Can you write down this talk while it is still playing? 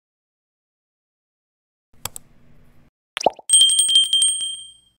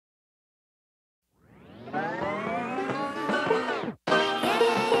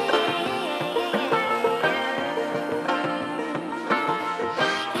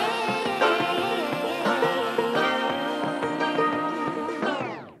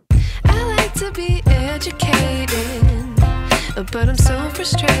but I'm so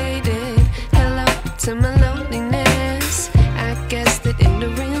frustrated. Hello to my loneliness. I guess that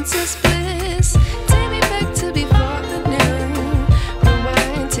ignorance is bliss. Take me back to before I knew.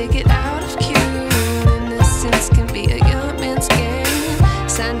 Rewind, take it out of cue. Innocence can be a young man's game.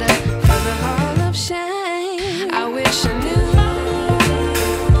 Signed up for the hall of shame. I wish I knew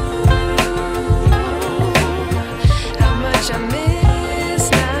how much I miss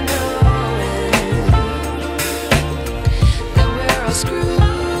not knowing that we're all screwed.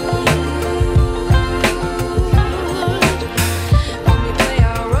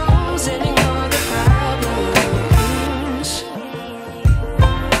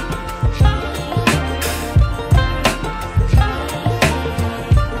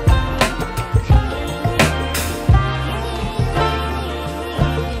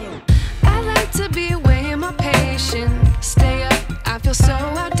 Stay up, I feel so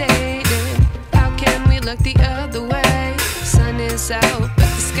outdated. How can we look the other way? Sun is out, but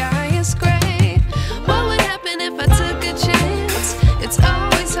the sky is gray. What would happen if I took a chance? It's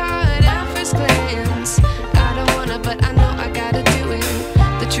always hard at first glance. I don't wanna, but I know I gotta do it.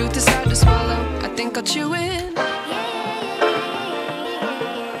 The truth is hard to swallow, I think I'll chew it.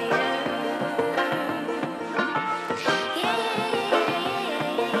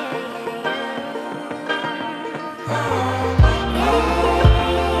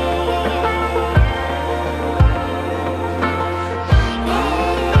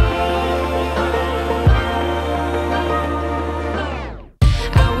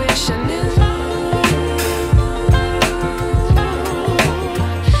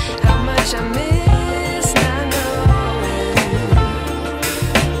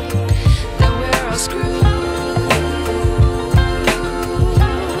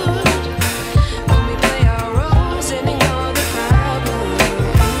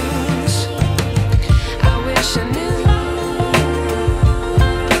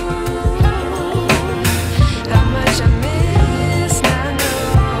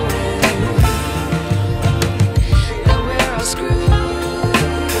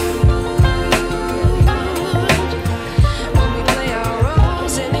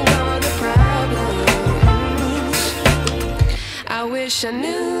 I wish I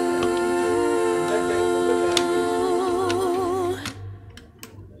knew.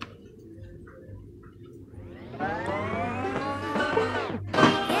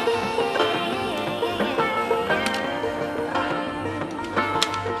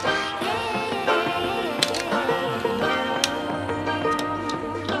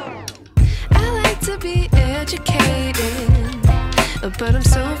 I like to be educated, but I'm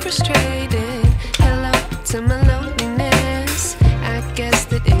so frustrated. Hello to my loneliness. I guess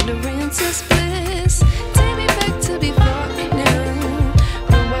that ignorance is bliss. Take me back to before I knew.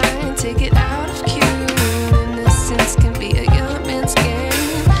 Rewind, take it out of cue. Innocence can be a young man's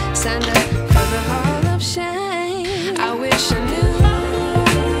game. Signed up for the hall of shame. I wish I knew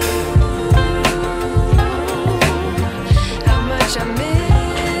how much I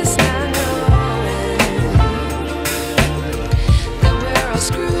miss not knowing that we're all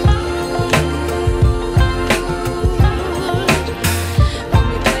screwed.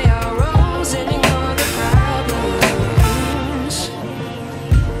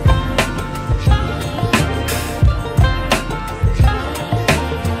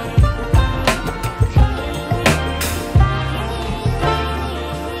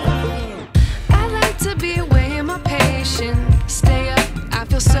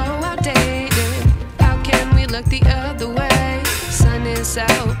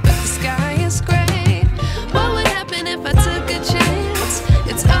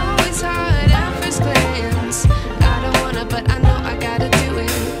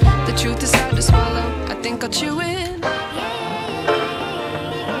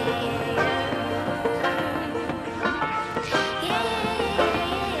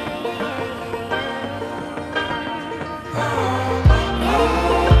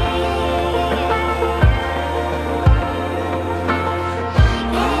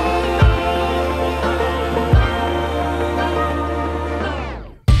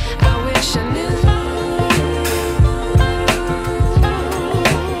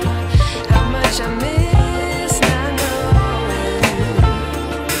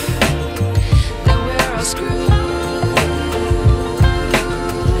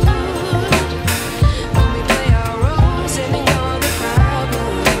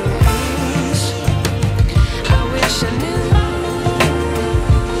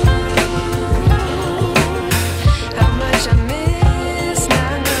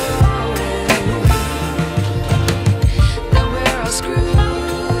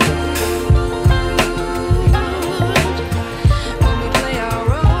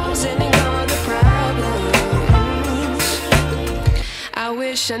 I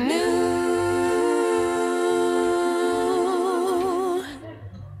wish I knew.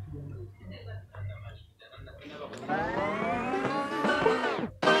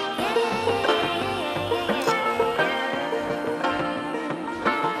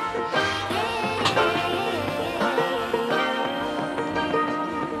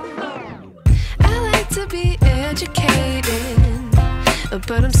 To be educated,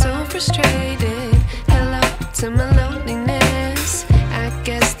 but I'm so frustrated. Hello to my loneliness. I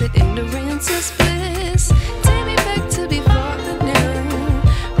guess that ignorance is